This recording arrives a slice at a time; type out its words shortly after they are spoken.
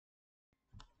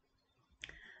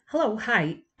Hello,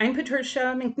 hi. I'm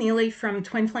Patricia McNeely from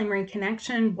Twin Flame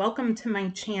Reconnection. Welcome to my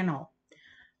channel.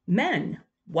 Men,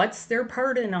 what's their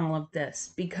part in all of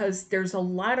this? Because there's a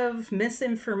lot of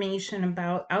misinformation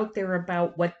out there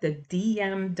about what the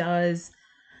DM does.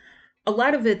 A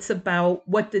lot of it's about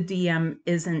what the DM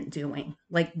isn't doing.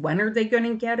 Like, when are they going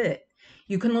to get it?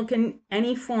 You can look in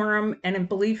any forum, and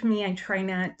believe me, I try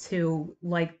not to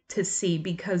see,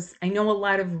 because I know a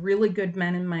lot of really good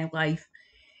men in my life,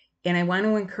 and I want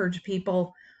to encourage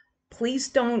people, please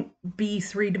don't be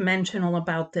three-dimensional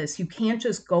about this. You can't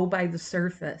just go by the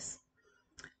surface.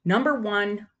 Number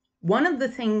one of the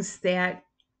things that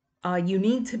you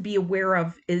need to be aware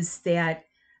of is that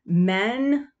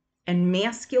men and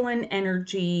masculine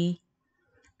energy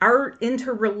are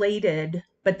interrelated,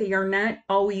 but they are not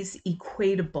always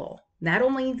equatable. Not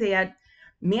only that,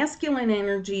 masculine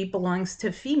energy belongs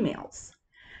to females.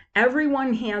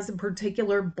 Everyone has a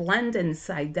particular blend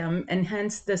inside them, and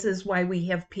hence this is why we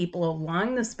have people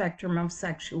along the spectrum of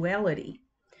sexuality.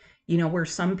 Where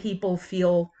some people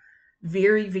feel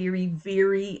very, very,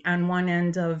 very on one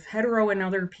end of hetero, and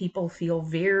other people feel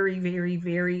very, very,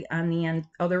 very on the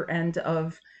other end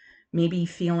of maybe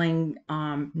feeling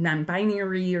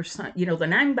non-binary, or some, the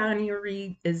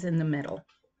non-binary is in the middle.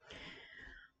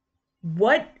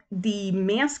 What the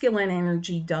masculine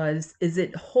energy does is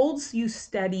it holds you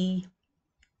steady,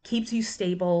 keeps you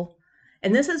stable.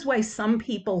 And this is why some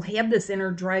people have this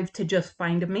inner drive to just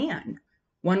find a man,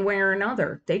 one way or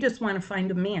another. They just want to find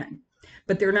a man.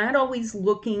 But they're not always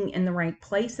looking in the right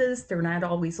places. They're not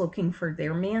always looking for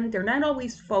their man. They're not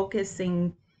always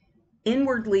focusing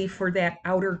inwardly for that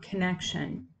outer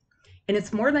connection. And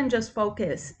it's more than just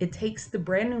focus. It takes the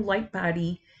brand new light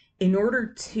body in order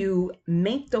to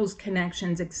make those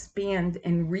connections expand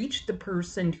and reach the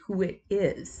person who it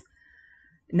is.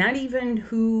 Not even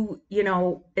who,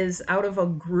 is out of a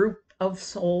group of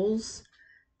souls,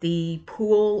 the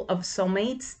pool of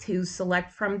soulmates to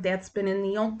select from. That's been in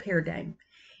the old paradigm.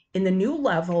 In the new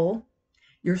level,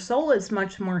 your soul is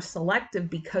much more selective,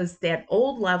 because that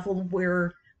old level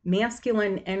where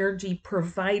masculine energy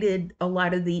provided a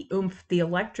lot of the oomph, the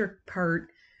electric part,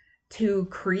 to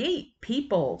create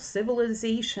people,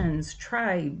 civilizations,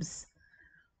 tribes,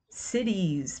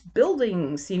 cities,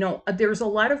 buildings, there's a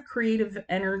lot of creative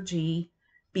energy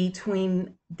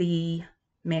between the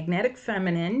magnetic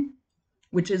feminine,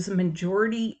 which is a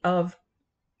majority of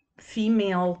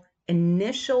female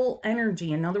initial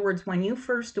energy. In other words, when you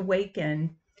first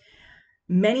awaken,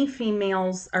 many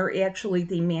females are actually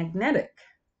the magnetic,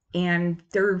 and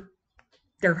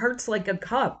their heart's like a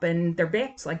cup, and their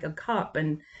back's like a cup,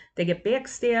 and they get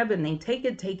backstabbed, and they take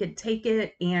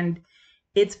it, and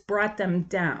it's brought them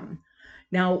down.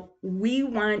 Now, we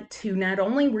want to not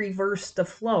only reverse the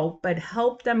flow, but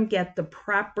help them get the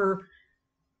proper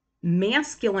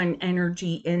masculine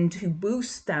energy in to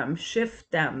boost them,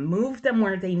 shift them, move them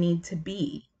where they need to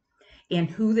be, and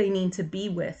who they need to be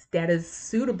with that is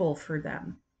suitable for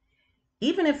them.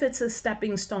 Even if it's a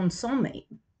stepping stone soulmate,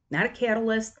 not a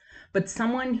catalyst, but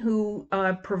someone who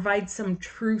provides some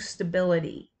true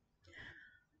stability.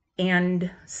 And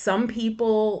some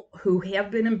people who have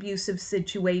been in abusive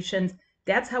situations,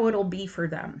 that's how it'll be for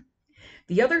them.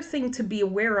 The other thing to be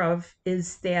aware of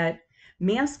is that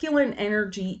masculine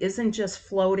energy isn't just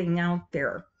floating out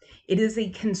there. It is a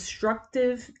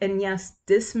constructive, and yes,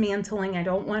 dismantling. I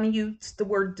don't want to use the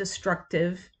word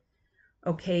destructive,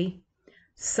 okay?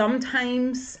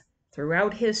 Sometimes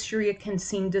throughout history it can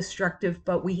seem destructive,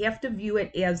 but we have to view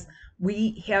it as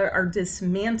we are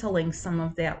dismantling some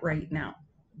of that right now.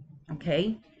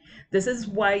 Okay, this is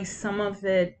why some of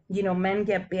it, men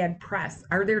get bad press.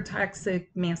 Are there toxic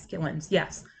masculines?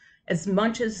 Yes, as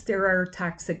much as there are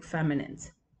toxic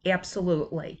feminines.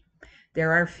 Absolutely.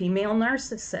 There are female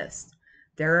narcissists.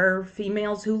 There are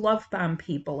females who love bomb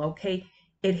people. Okay,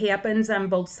 it happens on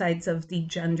both sides of the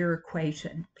gender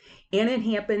equation, and it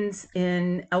happens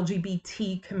in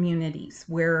LGBT communities,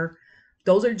 where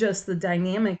those are just the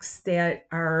dynamics that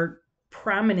are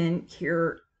prominent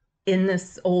here in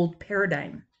this old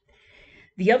paradigm.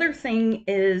 The other thing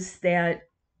is that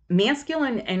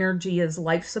masculine energy is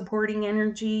life supporting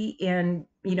energy, and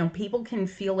people can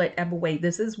feel it ebb away.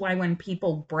 This is why when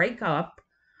people break up,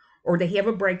 or they have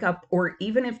a breakup, or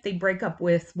even if they break up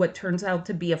with what turns out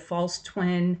to be a false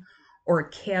twin or a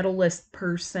catalyst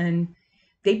person,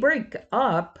 they break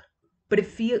up, but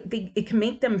it can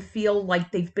make them feel like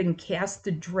they've been cast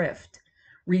adrift,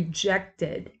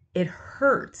 rejected. It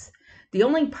hurts. The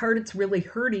only part it's really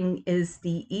hurting is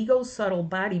the ego subtle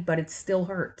body, but it still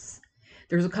hurts.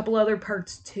 There's a couple other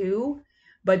parts too,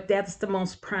 but that's the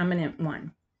most prominent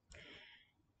one.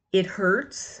 It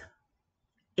hurts.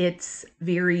 It's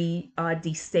very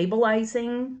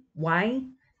destabilizing. Why?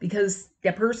 Because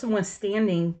that person was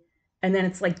standing and then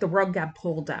it's like the rug got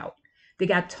pulled out. They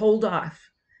got told off.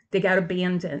 They got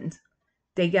abandoned.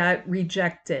 They got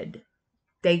rejected.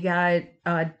 They got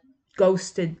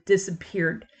ghosted,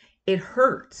 disappeared. It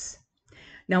hurts.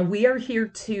 Now, we are here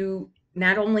to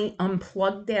not only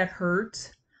unplug that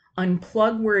hurt,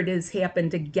 unplug where it has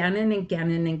happened again and again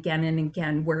and again and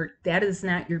again, where that is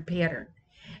not your pattern.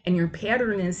 And your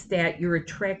pattern is that you're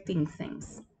attracting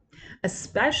things,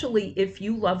 especially if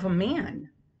you love a man.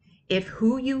 If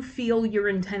who you feel you're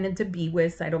intended to be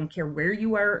with, I don't care where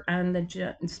you are on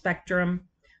the spectrum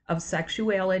of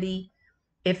sexuality,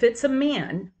 if it's a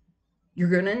man, you're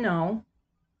going to know,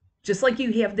 just like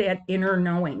you have that inner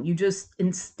knowing. You just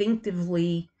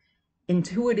instinctively,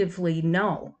 intuitively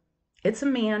know it's a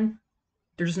man.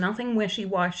 There's nothing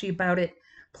wishy-washy about it.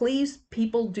 Please,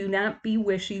 people, do not be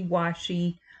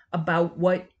wishy-washy about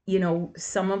what,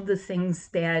 some of the things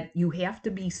that you have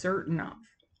to be certain of.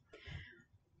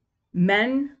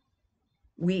 Men,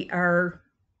 we are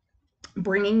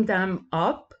bringing them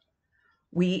up.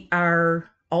 We are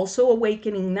also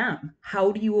awakening them.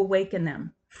 How do you awaken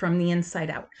them? From the inside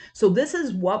out. So this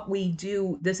is what we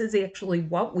do. This is actually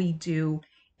what we do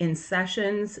in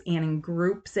sessions and in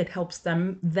groups. It helps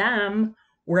them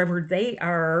wherever they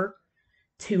are,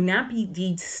 to not be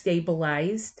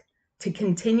destabilized, to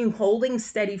continue holding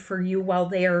steady for you while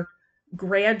they're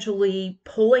gradually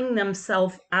pulling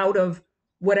themselves out of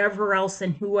whatever else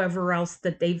and whoever else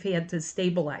that they've had to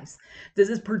stabilize. This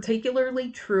is particularly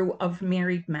true of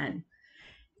married men.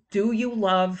 Do you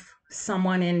love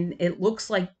someone and it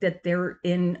looks like that they're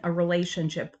in a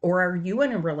relationship, or are you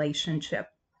in a relationship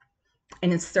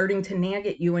and it's starting to nag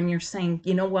at you and you're saying,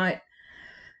 you know what,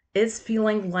 it's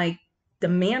feeling like the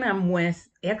man I'm with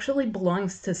actually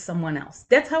belongs to someone else.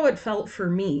 That's how it felt for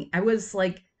me. I was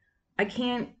like, I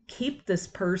can't keep this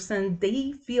person.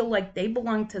 They feel like they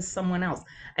belong to someone else.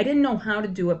 I didn't know how to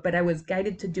do it, but I was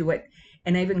guided to do it.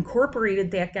 And I've incorporated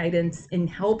that guidance in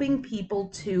helping people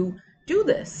to do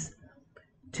this,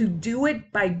 to do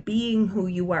it by being who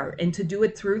you are, and to do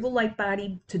it through the light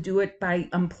body, to do it by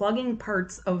unplugging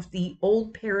parts of the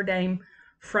old paradigm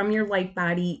from your light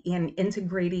body and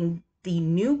integrating the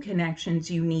new connections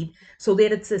you need, so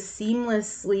that it's a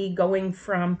seamlessly going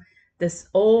from this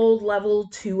old level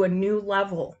to a new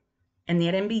level, and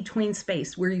that in between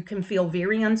space where you can feel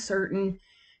very uncertain,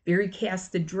 very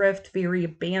cast adrift, very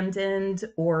abandoned.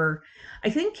 Or I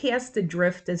think cast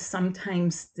adrift is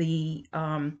sometimes the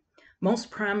most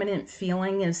prominent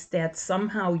feeling, is that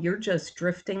somehow you're just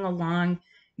drifting along.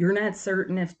 You're not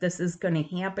certain if this is going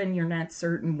to happen. You're not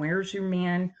certain where's your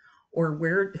man, or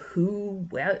where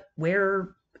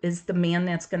is the man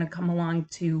that's going to come along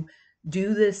to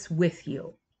do this with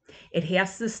you. It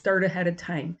has to start ahead of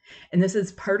time. And this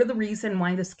is part of the reason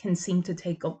why this can seem to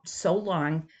take so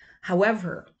long.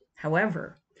 However,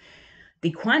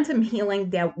 the quantum healing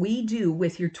that we do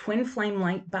with your twin flame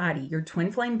light body, your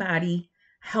twin flame body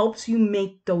helps you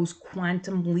make those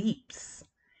quantum leaps.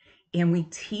 And we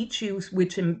teach you,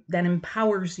 which then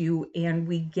empowers you, and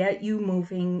we get you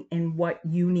moving in what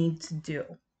you need to do.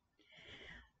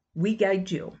 We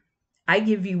guide you. I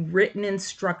give you written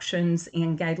instructions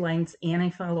and guidelines, and I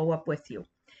follow up with you.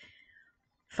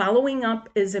 Following up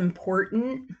is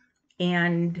important.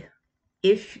 And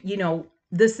if,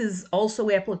 this is also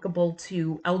applicable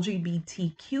to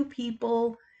LGBTQ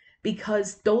people,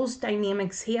 because those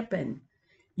dynamics happen.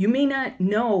 You may not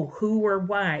know who or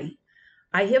why.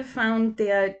 I have found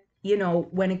that,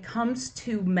 when it comes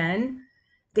to men,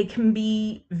 they can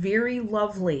be very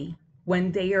lovely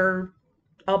when they are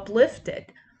uplifted.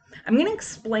 I'm going to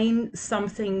explain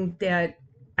something that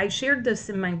I shared this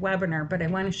in my webinar, but I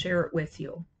want to share it with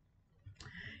you.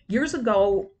 Years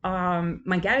ago,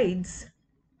 my guides,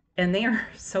 and they are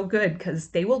so good because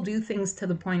they will do things to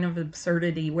the point of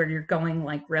absurdity where you're going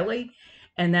like, really?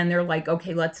 And then they're like,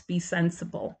 okay, let's be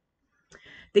sensible.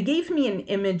 They gave me an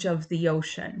image of the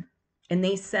ocean, and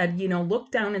they said,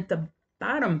 look down at the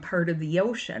bottom part of the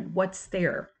ocean. What's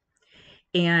there?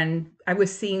 And I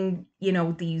was seeing,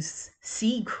 these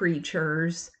sea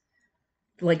creatures,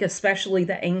 like especially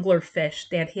the anglerfish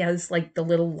that has like the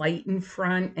little light in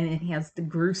front, and it has the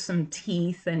gruesome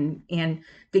teeth, and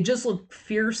they just look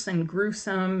fierce and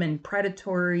gruesome and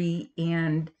predatory,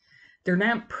 and they're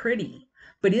not pretty.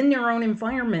 But in their own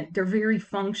environment, they're very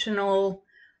functional.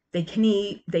 They can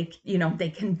eat, they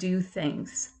can do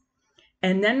things.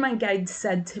 And then my guide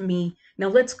said to me, now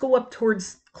let's go up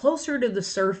towards closer to the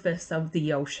surface of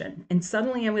the ocean. And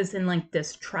suddenly I was in like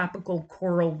this tropical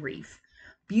coral reef,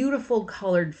 beautiful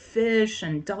colored fish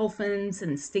and dolphins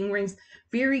and stingrays,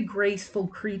 very graceful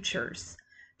creatures,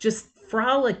 just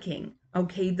frolicking.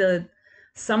 Okay,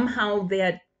 somehow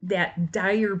that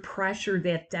dire pressure,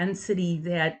 that density,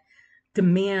 that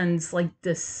demands like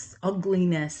this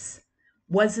ugliness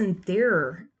wasn't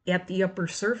there at the upper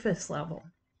surface level.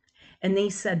 And they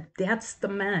said that's the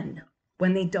men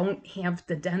when they don't have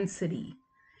the density.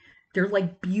 They're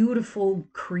like beautiful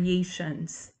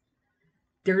creations.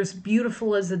 They're as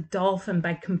beautiful as a dolphin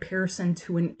by comparison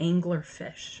to an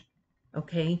anglerfish.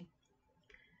 Okay?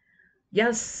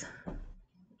 Yes,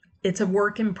 it's a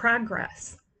work in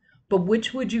progress. But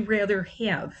which would you rather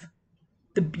have?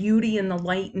 The beauty and the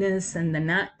lightness and the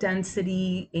not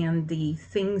density and the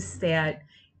things that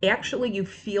actually you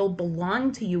feel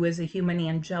belong to you as a human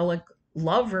angelic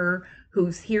lover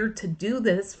who's here to do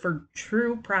this for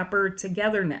true proper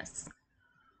togetherness,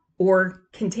 or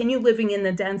continue living in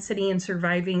the density and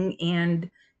surviving and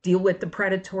deal with the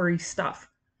predatory stuff.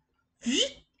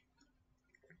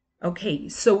 Okay,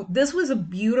 so this was a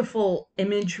beautiful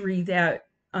imagery that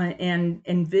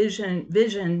and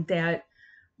vision that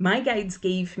my guides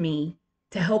gave me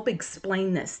to help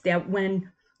explain this, that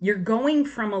when you're going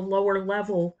from a lower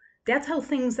level, that's how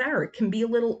things are. It can be a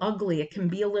little ugly. It can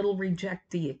be a little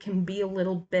rejecty. It can be a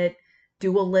little bit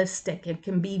dualistic. It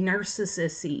can be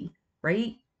narcissistic,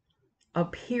 right?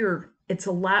 Up here, it's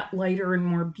a lot lighter and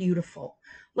more beautiful.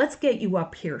 Let's get you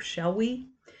up here, shall we?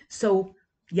 So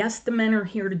yes, the men are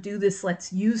here to do this.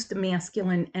 Let's use the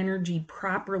masculine energy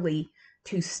properly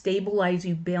to stabilize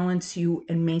you, balance you,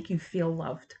 and make you feel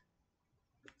loved.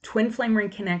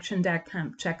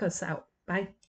 TwinFlameReconnection.com. Check us out. Bye.